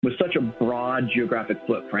With such a broad geographic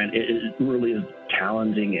footprint, it really is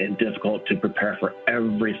challenging and difficult to prepare for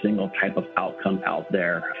every single type of outcome out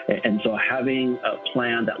there. And so having a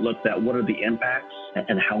plan that looks at what are the impacts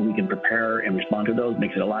and how we can prepare and respond to those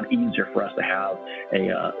makes it a lot easier for us to have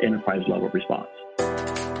a enterprise level response.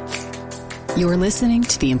 You're listening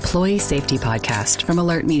to the Employee Safety Podcast from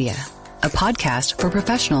Alert Media, a podcast for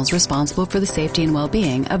professionals responsible for the safety and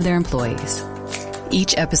well-being of their employees.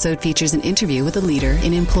 Each episode features an interview with a leader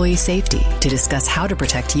in employee safety to discuss how to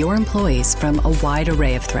protect your employees from a wide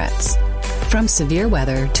array of threats, from severe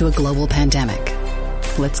weather to a global pandemic.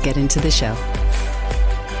 Let's get into the show.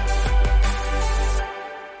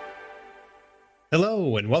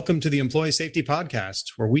 Hello, and welcome to the Employee Safety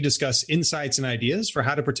Podcast, where we discuss insights and ideas for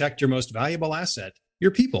how to protect your most valuable asset,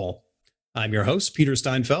 your people. I'm your host, Peter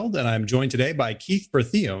Steinfeld, and I'm joined today by Keith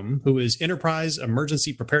Berthiaume, who is Enterprise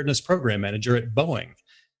Emergency Preparedness Program Manager at Boeing.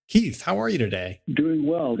 Keith, how are you today? Doing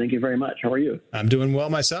well. Thank you very much. How are you? I'm doing well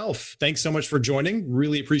myself. Thanks so much for joining.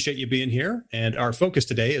 Really appreciate you being here. And our focus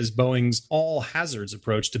today is Boeing's all hazards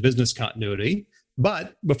approach to business continuity.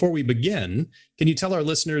 But before we begin, can you tell our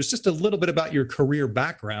listeners just a little bit about your career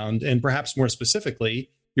background and perhaps more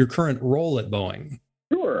specifically, your current role at Boeing?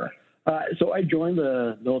 Sure. So I joined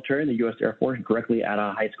the military in the U.S. Air Force directly out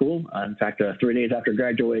of high school. In fact, 3 days after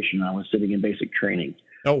graduation, I was sitting in basic training.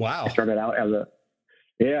 Oh, wow. I started out as a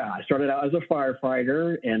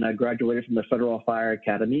firefighter, and I graduated from the Federal Fire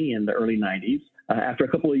Academy in the early 90s. After a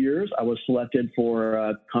couple of years, I was selected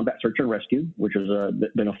for combat search and rescue, which has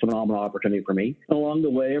been a phenomenal opportunity for me. Along the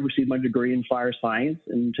way, I received my degree in fire science,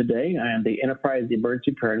 and today I am the Enterprise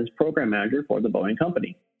Emergency Preparedness Program Manager for the Boeing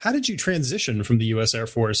Company. How did you transition from the U.S. Air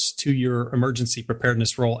Force to your emergency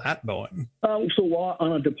preparedness role at Boeing? So while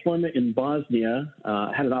on a deployment in Bosnia,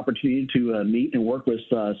 I had an opportunity to meet and work with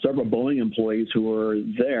several Boeing employees who were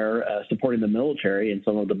there supporting the military and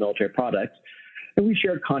some of the military products. And we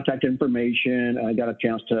shared contact information. I got a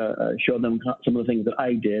chance to show them some of the things that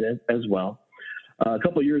I did as well. A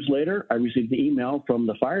couple of years later, I received an email from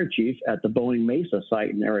the fire chief at the Boeing Mesa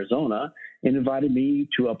site in Arizona and invited me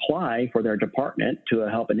to apply for their department to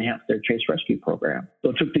help enhance their chase rescue program.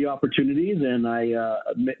 So I took the opportunities and I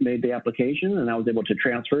made the application, and I was able to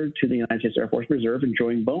transfer to the United States Air Force Reserve and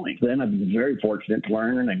join Boeing. Then I've been very fortunate to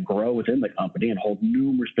learn and grow within the company and hold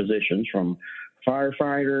numerous positions from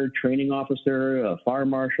firefighter, training officer, fire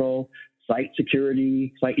marshal, site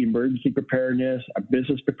security, site emergency preparedness,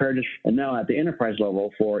 business preparedness, and now at the enterprise level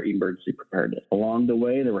for emergency preparedness. Along the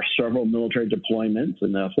way, there were several military deployments,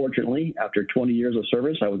 and fortunately, after 20 years of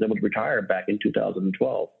service, I was able to retire back in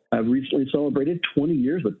 2012. I've recently celebrated 20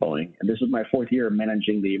 years with Boeing, and this is my fourth year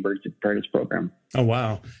managing the emergency preparedness program. Oh,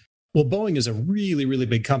 wow. Well, Boeing is a really, really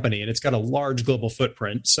big company, and it's got a large global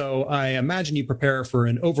footprint. So I imagine you prepare for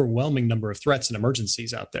an overwhelming number of threats and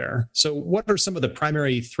emergencies out there. So what are some of the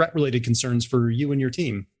primary threat-related concerns for you and your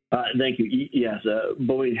team? Thank you. Yes,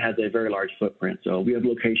 Boeing has a very large footprint. So we have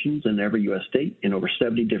locations in every U.S. state in over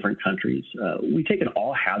 70 different countries. We take an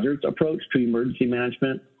all-hazards approach to emergency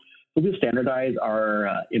management. So we'll standardize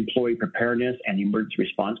our employee preparedness and emergency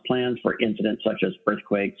response plans for incidents such as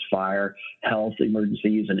earthquakes, fire, health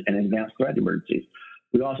emergencies, and advanced threat emergencies.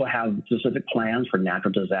 We also have specific plans for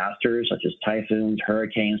natural disasters such as typhoons,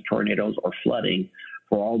 hurricanes, tornadoes, or flooding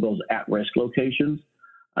for all those at-risk locations.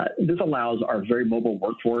 This allows our very mobile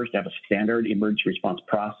workforce to have a standard emergency response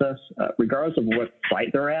process, regardless of what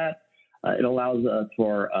site they're at. It allows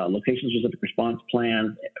for location-specific response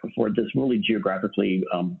plans for this really geographically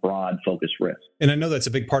broad focused risk. And I know that's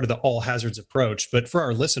a big part of the all hazards approach, but for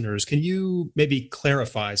our listeners, can you maybe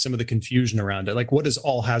clarify some of the confusion around it? Like, what does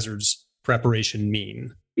all hazards preparation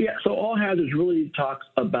mean? Yeah, so all hazards really talks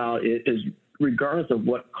about it is regardless of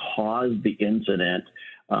what caused the incident,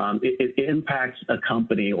 it impacts a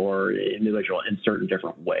company or individual in certain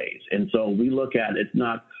different ways. And so we look at it's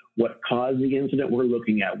not what caused the incident. We're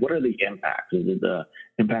looking at what are the impacts. Is it the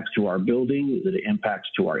impacts to our building? Is it the impacts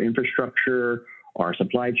to our infrastructure, our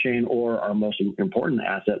supply chain, or our most important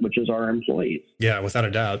asset, which is our employees? Yeah, without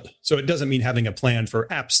a doubt. So it doesn't mean having a plan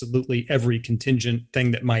for absolutely every contingent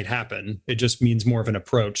thing that might happen. It just means more of an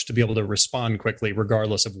approach to be able to respond quickly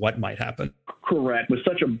regardless of what might happen. Correct. With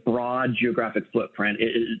such a broad geographic footprint,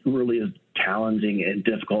 it really is challenging and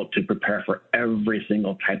difficult to prepare for every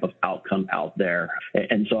single type of outcome out there.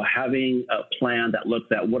 And so having a plan that looks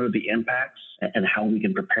at what are the impacts and how we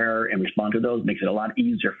can prepare and respond to those makes it a lot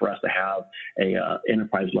easier for us to have a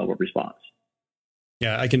enterprise level response.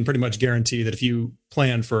 Yeah, I can pretty much guarantee that if you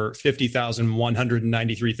plan for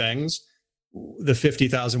 50,193 things, the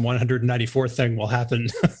 50,194th thing will happen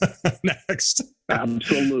next.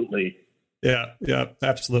 Absolutely. Yeah,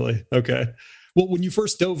 absolutely. Okay. Well, when you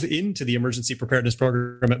first dove into the emergency preparedness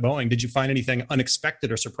program at Boeing, did you find anything unexpected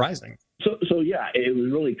or surprising? So yeah, it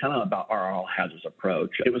was really kind of about our all hazards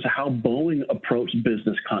approach. It was how Boeing approached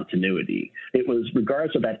business continuity. It was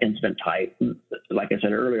regardless of that incident type. Like I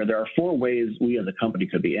said earlier, there are 4 ways we as a company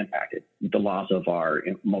could be impacted. The loss of our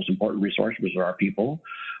most important resource, which are our people,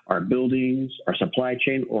 our buildings, our supply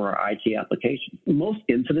chain, or our IT applications. Most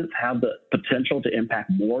incidents have the potential to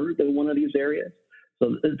impact more than one of these areas.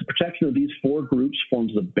 So the protection of these 4 groups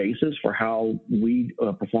forms the basis for how we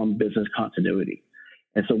perform business continuity.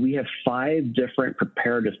 And so we have 5 different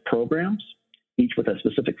preparedness programs, each with a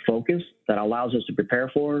specific focus that allows us to prepare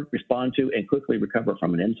for, respond to, and quickly recover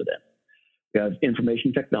from an incident. We have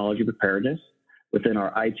information technology preparedness within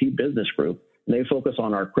our IT business group, and they focus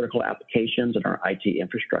on our critical applications and our IT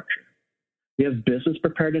infrastructure. We have business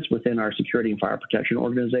preparedness within our security and fire protection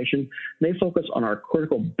organization. They focus on our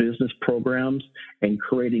critical business programs and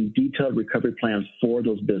creating detailed recovery plans for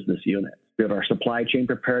those business units. We have our supply chain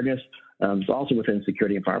preparedness. It's also within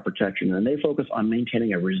security and fire protection, and they focus on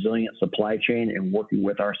maintaining a resilient supply chain and working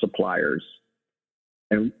with our suppliers.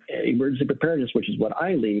 And emergency preparedness, which is what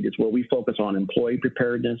I lead, is where we focus on employee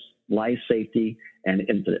preparedness, life safety, and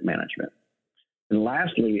incident management. And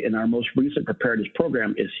lastly, in our most recent preparedness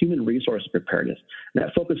program is human resource preparedness. And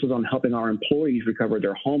that focuses on helping our employees recover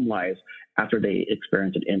their home lives after they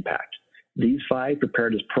experience an impact. These 5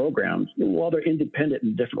 preparedness programs, while they're independent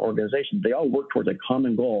in different organizations, they all work towards a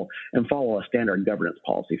common goal and follow a standard governance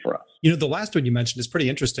policy for us. The last one you mentioned is pretty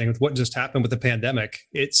interesting with what just happened with the pandemic.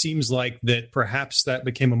 It seems like that perhaps that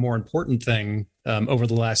became a more important thing over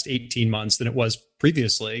the last 18 months than it was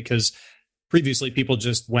previously, because previously people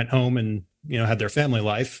just went home and had their family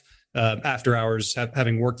life after hours,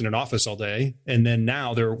 having worked in an office all day. And then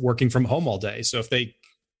now they're working from home all day. So if they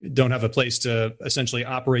don't have a place to essentially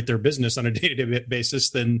operate their business on a day-to-day basis,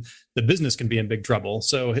 then the business can be in big trouble.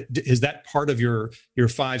 So is that part of your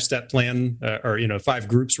 5-step plan or 5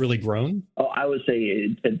 groups really grown? Oh, I would say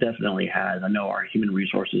it definitely has. I know our human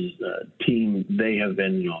resources team, they have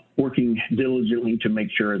been working diligently to make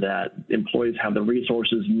sure that employees have the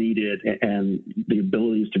resources needed and the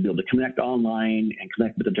abilities to be able to connect online and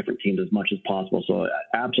connect with the different teams as much as possible. So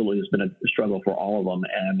absolutely, it's been a struggle for all of them.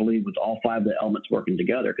 And I believe with all 5 of the elements working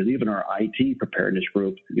together, because even our IT preparedness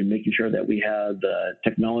group, making sure that we have the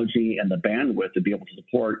technology and the bandwidth to be able to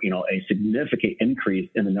support, a significant increase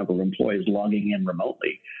in the number of employees logging in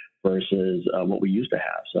remotely versus what we used to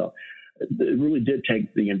have. So it really did take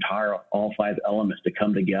all 5 elements to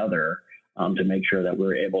come together to make sure that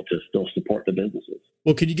we're able to still support the businesses.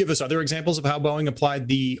 Well, can you give us other examples of how Boeing applied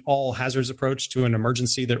the all hazards approach to an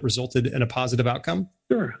emergency that resulted in a positive outcome?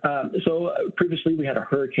 Sure. So previously we had a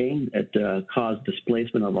hurricane that caused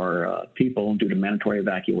displacement of our people due to mandatory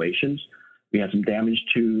evacuations. We had some damage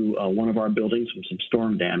to one of our buildings from some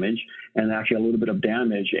storm damage, and actually a little bit of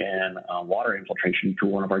damage and water infiltration to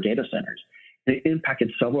one of our data centers. It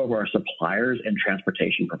impacted several of our suppliers and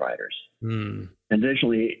transportation providers.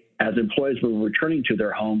 Additionally, as employees were returning to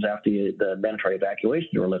their homes after the mandatory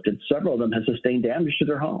evacuations were lifted, several of them had sustained damage to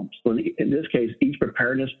their homes. So in this case, each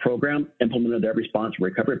preparedness program implemented their response and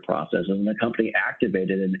recovery processes, and the company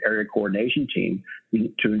activated an area coordination team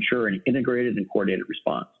to ensure an integrated and coordinated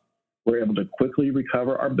response. We're able to quickly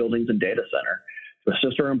recover our buildings and data center, to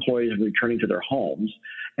assist our employees in returning to their homes,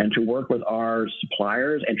 and to work with our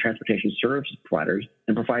suppliers and transportation service providers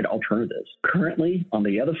and provide alternatives. Currently, on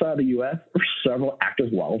the other side of the U.S., there are several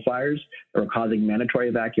active wildfires that are causing mandatory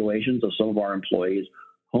evacuations of some of our employees'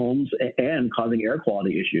 homes and causing air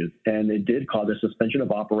quality issues. And it did cause a suspension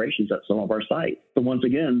of operations at some of our sites. So once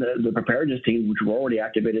again, the preparedness team, which were already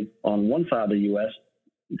activated on one side of the U.S.,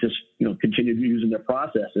 just continued using their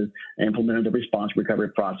processes and implemented the response recovery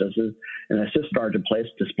processes and assisted our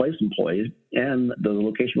displaced employees and the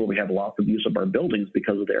location where we have loss of use of our buildings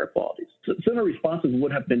because of the air qualities. So similar responses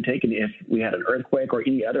would have been taken if we had an earthquake or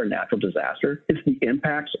any other natural disaster. It's the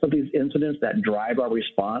impacts of these incidents that drive our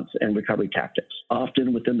response and recovery tactics.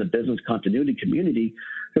 Often within the business continuity community,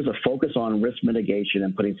 there's a focus on risk mitigation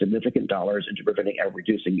and putting significant dollars into preventing and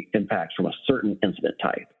reducing impacts from a certain incident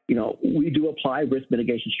type. We do apply risk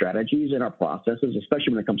mitigation strategies in our processes,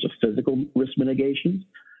 especially when it comes to physical risk mitigations,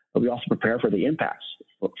 but we also prepare for the impacts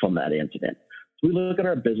from that incident. So we look at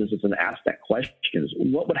our businesses and ask that question: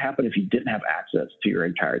 what would happen if you didn't have access to your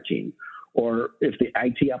entire team? Or if the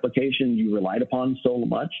IT application you relied upon so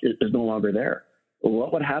much is no longer there? Or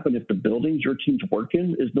what would happen if the buildings your teams work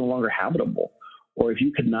in is no longer habitable? or if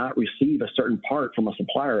you could not receive a certain part from a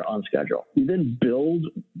supplier on schedule. We then build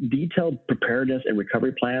detailed preparedness and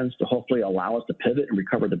recovery plans to hopefully allow us to pivot and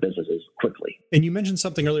recover the businesses quickly. And you mentioned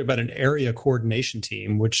something earlier about an area coordination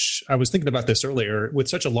team, which I was thinking about this earlier. With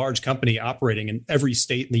such a large company operating in every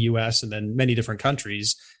state in the US and then many different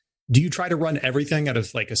countries, do you try to run everything out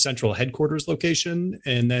of like a central headquarters location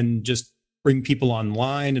and then just bring people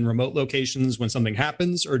online in remote locations when something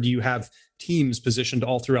happens? Or do you have teams positioned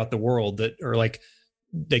all throughout the world that are like,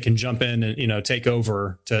 they can jump in and, take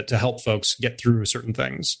over to help folks get through certain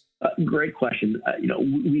things? Great question.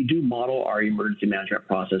 We do model our emergency management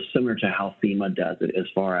process similar to how FEMA does it as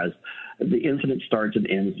far as the incident starts and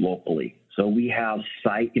ends locally. So we have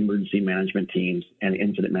site emergency management teams and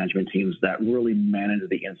incident management teams that really manage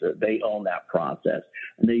the incident. They own that process,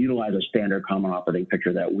 and they utilize a standard common operating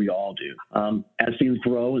picture that we all do. As things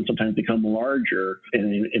grow and sometimes become larger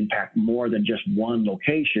and impact more than just one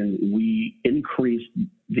location, we increase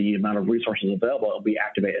the amount of resources available, and we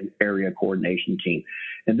activate an area coordination team.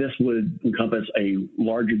 And this would encompass a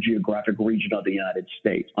larger geographic region of the United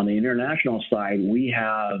States. On the international side, we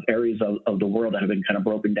have areas of the world that have been kind of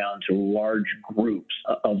broken down to large groups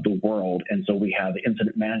of the world. And so we have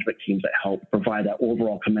incident management teams that help provide that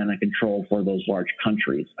overall command and control for those large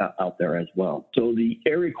countries out there as well. So the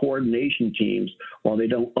area coordination teams, while they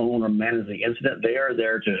don't own or manage the incident, they are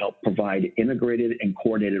there to help provide integrated and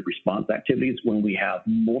coordinated response activities when we have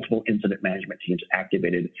multiple incident management teams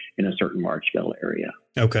activated in a certain large-scale area.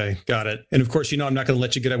 Okay, got it. And of course, I'm not going to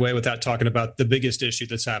let you get away without talking about the biggest issue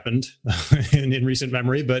that's happened in recent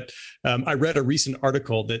memory. But I read a recent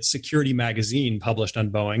article that Security Magazine published on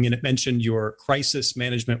Boeing, and it mentioned your crisis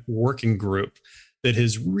management working group that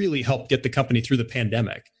has really helped get the company through the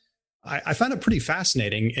pandemic. I found it pretty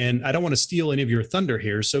fascinating, and I don't want to steal any of your thunder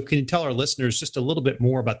here. So can you tell our listeners just a little bit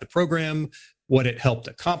more about the program, what it helped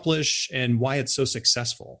accomplish, and why it's so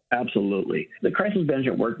successful? Absolutely. The Crisis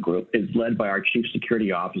Management Work Group is led by our Chief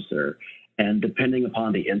Security Officer, and depending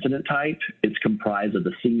upon the incident type, it's comprised of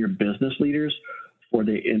the senior business leaders for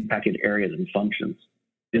the impacted areas and functions.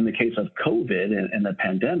 In the case of COVID and the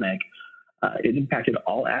pandemic, it impacted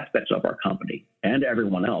all aspects of our company and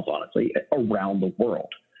everyone else, honestly, around the world.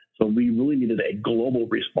 So we really needed a global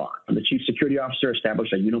response. And the Chief Security Officer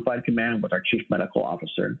established a unified command with our Chief Medical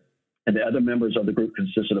Officer. And the other members of the group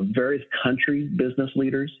consisted of various country business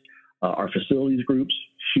leaders, our facilities groups,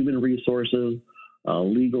 human resources,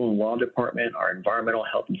 legal and law department, our environmental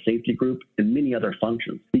health and safety group, and many other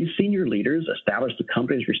functions. These senior leaders established the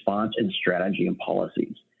company's response and strategy and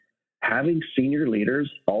policies. Having senior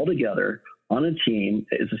leaders all together on a team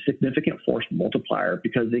is a significant force multiplier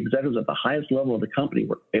because the executives at the highest level of the company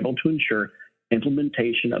were able to ensure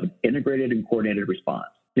implementation of an integrated and coordinated response.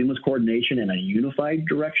 Seamless coordination and a unified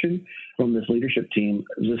direction from this leadership team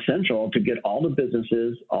is essential to get all the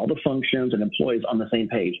businesses, all the functions and employees on the same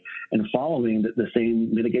page and following the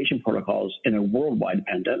same mitigation protocols in a worldwide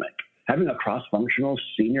pandemic. Having a cross-functional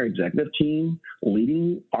senior executive team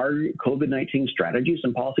leading our COVID-19 strategies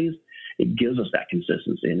and policies, it gives us that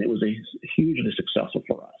consistency, and it was hugely successful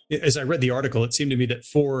for us. As I read the article, it seemed to me that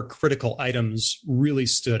 4 critical items really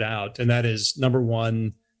stood out, and that is, number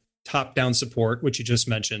one, top-down support, which you just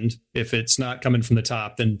mentioned. If it's not coming from the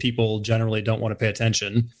top, then people generally don't want to pay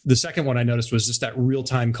attention. The second one I noticed was just that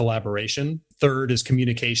real-time collaboration. Third is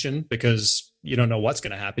communication, because you don't know what's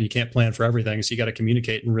going to happen. You can't plan for everything, so you got to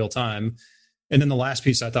communicate in real time. And then the last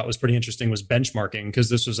piece I thought was pretty interesting was benchmarking, because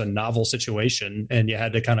this was a novel situation and you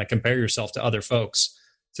had to kind of compare yourself to other folks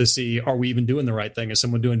to see, are we even doing the right thing? Is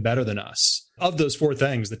someone doing better than us? Of those 4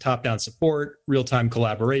 things, the top-down support, real-time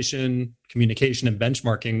collaboration, communication, and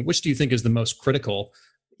benchmarking, which do you think is the most critical,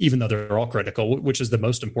 even though they're all critical? Which is the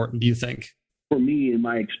most important, do you think? For me, in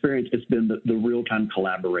my experience, it's been the real-time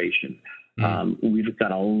collaboration. We've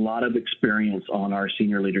got a lot of experience on our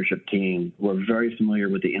senior leadership team. We're very familiar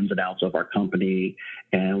with the ins and outs of our company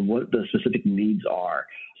and what the specific needs are.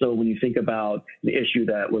 So when you think about the issue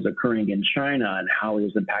that was occurring in China and how it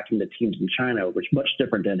was impacting the teams in China, which is much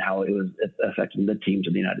different than how it was affecting the teams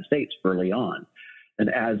in the United States early on. And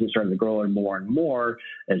as it started to grow and more,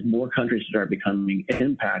 as more countries start becoming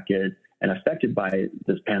impacted and affected by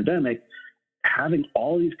this pandemic, having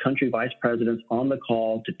all these country vice presidents on the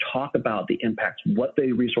call to talk about the impacts, what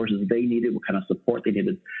the resources they needed, what kind of support they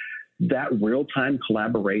needed, that real-time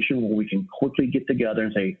collaboration where we can quickly get together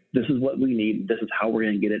and say, this is what we need, this is how we're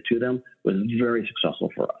going to get it to them, was very successful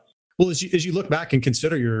for us. Well, as you look back and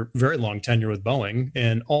consider your very long tenure with Boeing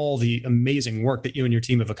and all the amazing work that you and your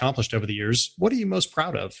team have accomplished over the years, what are you most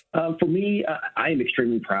proud of? For me, I am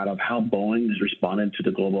extremely proud of how Boeing has responded to the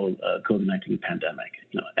global COVID-19 pandemic.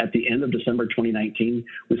 At the end of December 2019,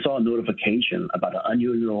 we saw a notification about an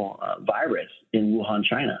unusual virus in Wuhan,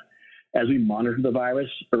 China. As we monitored the virus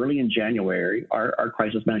early in January, our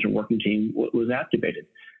crisis management working team was activated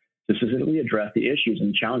to specifically address the issues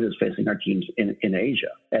and challenges facing our teams in Asia.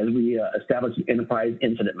 As we established an enterprise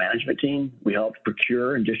incident management team, we helped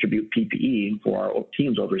procure and distribute PPE for our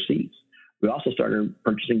teams overseas. We also started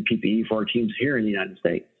purchasing PPE for our teams here in the United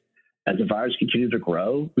States. As the virus continued to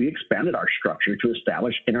grow, we expanded our structure to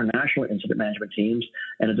establish international incident management teams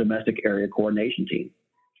and a domestic area coordination team.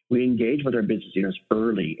 We engaged with our business units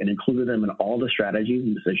early and included them in all the strategies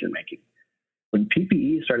and decision making. When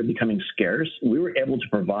PPE started becoming scarce, we were able to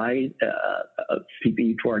provide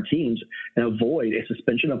PPE to our teams and avoid a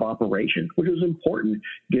suspension of operations, which was important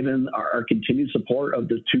given our continued support of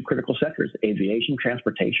the two critical sectors, the aviation,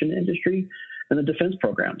 transportation industry, and the defense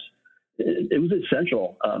programs. It was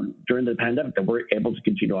essential during the pandemic that we're able to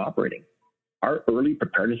continue operating. Our early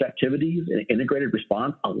preparedness activities and integrated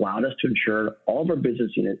response allowed us to ensure all of our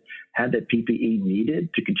business units had the PPE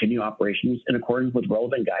needed to continue operations in accordance with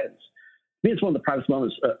relevant guidance. I mean, it's one of the proudest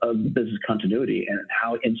moments of business continuity and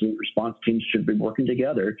how incident response teams should be working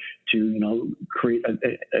together to, create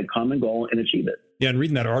a common goal and achieve it. Yeah, and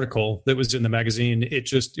reading that article that was in the magazine,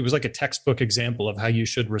 it was like a textbook example of how you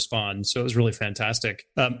should respond. So it was really fantastic.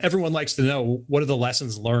 Everyone likes to know, what are the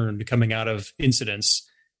lessons learned coming out of incidents?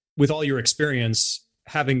 With all your experience,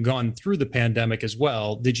 having gone through the pandemic as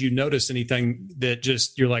well, did you notice anything that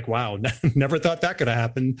just you're like, wow, never thought that could have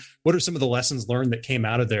happened? What are some of the lessons learned that came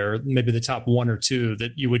out of there? Maybe the top one or two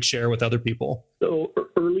that you would share with other people? So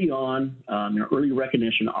early on, early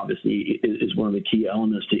recognition obviously is one of the key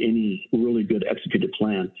elements to any really good executed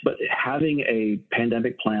plan. But having a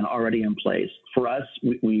pandemic plan already in place, for us,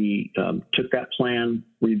 we took that plan,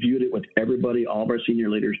 reviewed it with everybody, all of our senior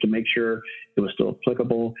leaders, to make sure it was still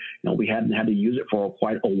applicable. We hadn't had to use it for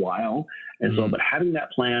quite a while. And so, but having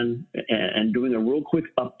that plan and doing a real quick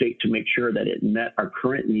update to make sure that it met our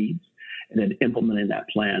current needs, and then implementing that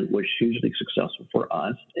plan was hugely successful for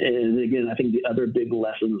us. And again, I think the other big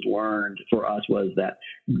lessons learned for us was that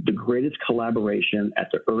the greatest collaboration at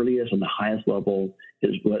the earliest and the highest level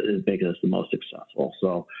is what is making us the most successful.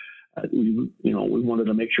 So we wanted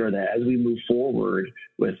to make sure that as we move forward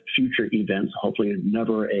with future events, hopefully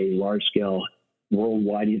never a large-scale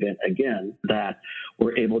worldwide event again, that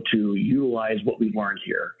we're able to utilize what we learned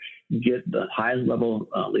here, get the highest level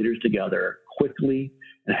leaders together quickly,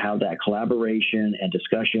 and have that collaboration and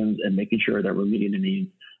discussions and making sure that we're meeting the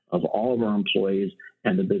needs of all of our employees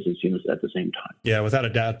and the business units at the same time. Yeah, without a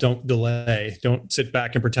doubt, don't delay. Don't sit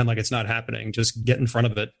back and pretend like it's not happening. Just get in front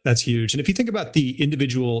of it. That's huge. And if you think about the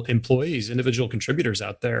individual employees, individual contributors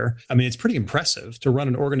out there, I mean, it's pretty impressive to run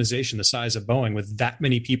an organization the size of Boeing with that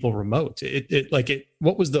many people remote.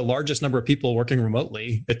 What was the largest number of people working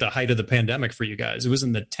remotely at the height of the pandemic for you guys? It was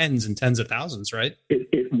in the tens and tens of thousands, right?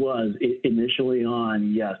 It was. Initially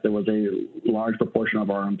on, yes, there was a large proportion of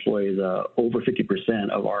our employees, over 50%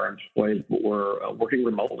 of our employees were working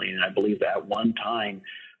remotely. And I believe at one time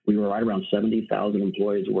we were right around 70,000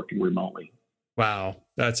 employees working remotely. Wow,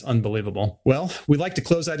 that's unbelievable. Well, we like to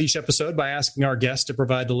close out each episode by asking our guests to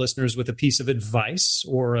provide the listeners with a piece of advice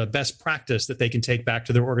or a best practice that they can take back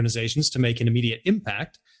to their organizations to make an immediate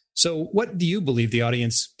impact. So what do you believe the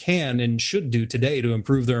audience can and should do today to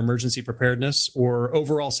improve their emergency preparedness or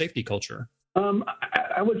overall safety culture?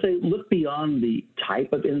 I would say look beyond the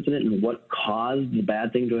type of incident and what caused the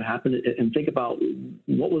bad thing to happen and think about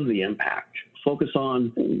what was the impact. Focus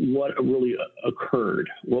on what really occurred.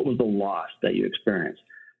 What was the loss that you experienced?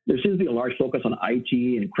 There seems to be a large focus on IT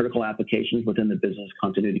and critical applications within the business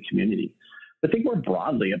continuity community. But think more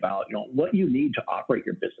broadly about what you need to operate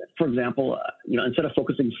your business. For example, instead of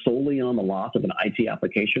focusing solely on the loss of an IT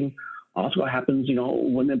application, also what happens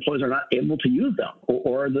when the employees are not able to use them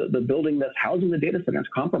or the building that's housing the data center is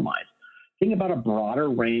compromised. Think about a broader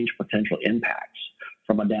range of potential impacts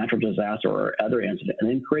from a natural disaster or other incident, and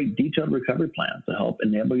then create detailed recovery plans to help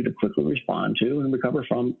enable you to quickly respond to and recover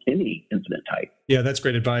from any incident type. Yeah, that's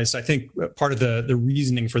great advice. I think part of the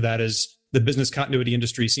reasoning for that is the business continuity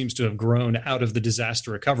industry seems to have grown out of the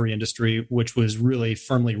disaster recovery industry, which was really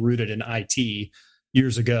firmly rooted in IT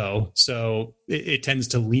years ago. So it tends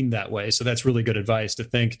to lean that way. So that's really good advice to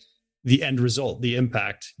think the end result, the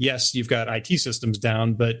impact. Yes, you've got IT systems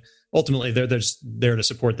down, but ultimately they're just there to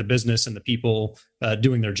support the business and the people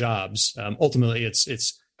doing their jobs. Ultimately,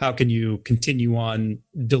 it's how can you continue on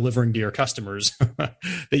delivering to your customers that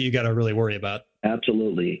you got to really worry about.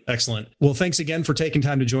 Absolutely. Excellent. Well, thanks again for taking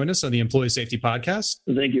time to join us on the Employee Safety Podcast.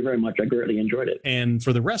 Thank you very much. I greatly enjoyed it. And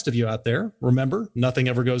for the rest of you out there, remember, nothing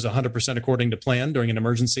ever goes 100% according to plan during an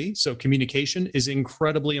emergency. So communication is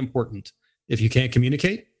incredibly important. If you can't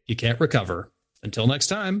communicate, you can't recover. Until next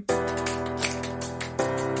time.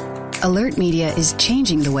 Alert Media is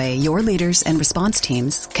changing the way your leaders and response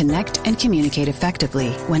teams connect and communicate effectively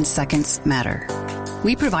when seconds matter.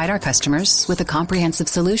 We provide our customers with a comprehensive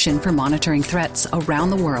solution for monitoring threats around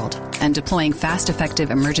the world and deploying fast, effective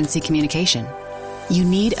emergency communication. You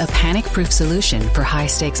need a panic-proof solution for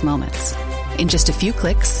high-stakes moments. In just a few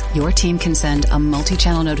clicks, your team can send a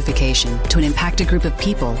multi-channel notification to an impacted group of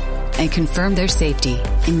people and confirm their safety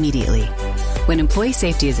immediately. When employee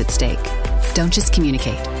safety is at stake, don't just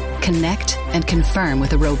communicate. Connect and confirm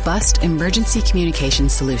with a robust emergency communication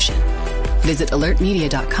solution. Visit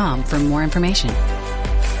alertmedia.com for more information.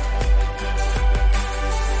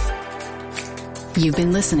 You've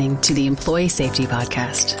been listening to the Employee Safety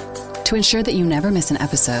Podcast. To ensure that you never miss an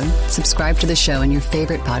episode, subscribe to the show in your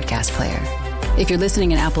favorite podcast player. If you're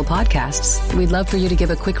listening in Apple Podcasts, we'd love for you to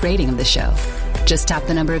give a quick rating of the show. Just tap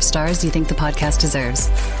the number of stars you think the podcast deserves.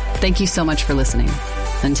 Thank you so much for listening.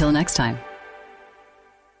 Until next time.